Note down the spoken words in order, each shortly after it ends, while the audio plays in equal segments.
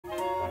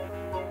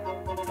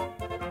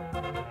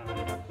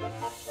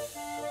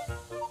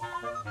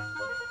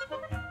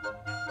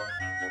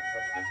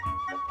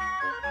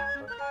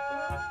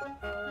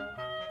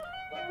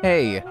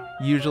Hey,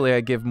 usually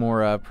I give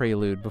more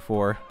prelude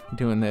before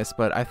doing this,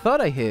 but I thought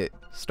I hit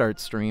start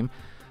stream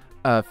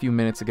a few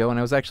minutes ago, and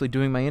I was actually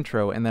doing my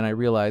intro, and then I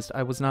realized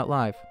I was not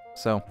live.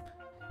 So,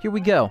 here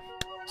we go.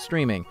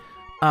 Streaming.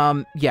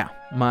 Yeah,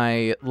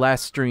 my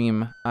last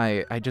stream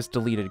I just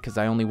deleted because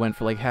I only went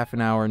for like half an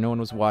hour, no one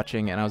was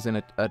watching, and I was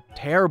in a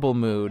terrible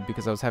mood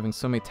because I was having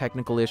so many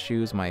technical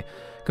issues. My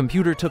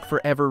computer took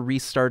forever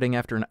restarting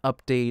after an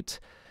update,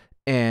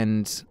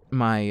 and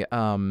my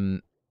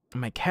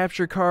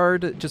capture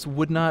card just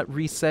would not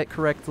reset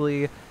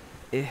correctly.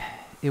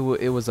 It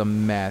was a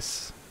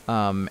mess.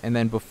 And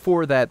then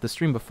before that, the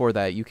stream before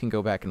that, you can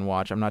go back and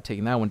watch. I'm not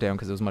taking that one down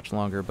because it was much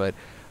longer, but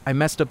I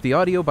messed up the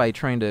audio by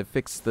trying to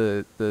fix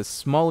the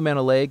small amount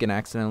of lag and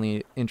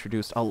accidentally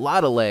introduced a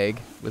lot of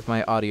lag with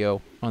my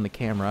audio on the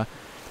camera.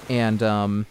 And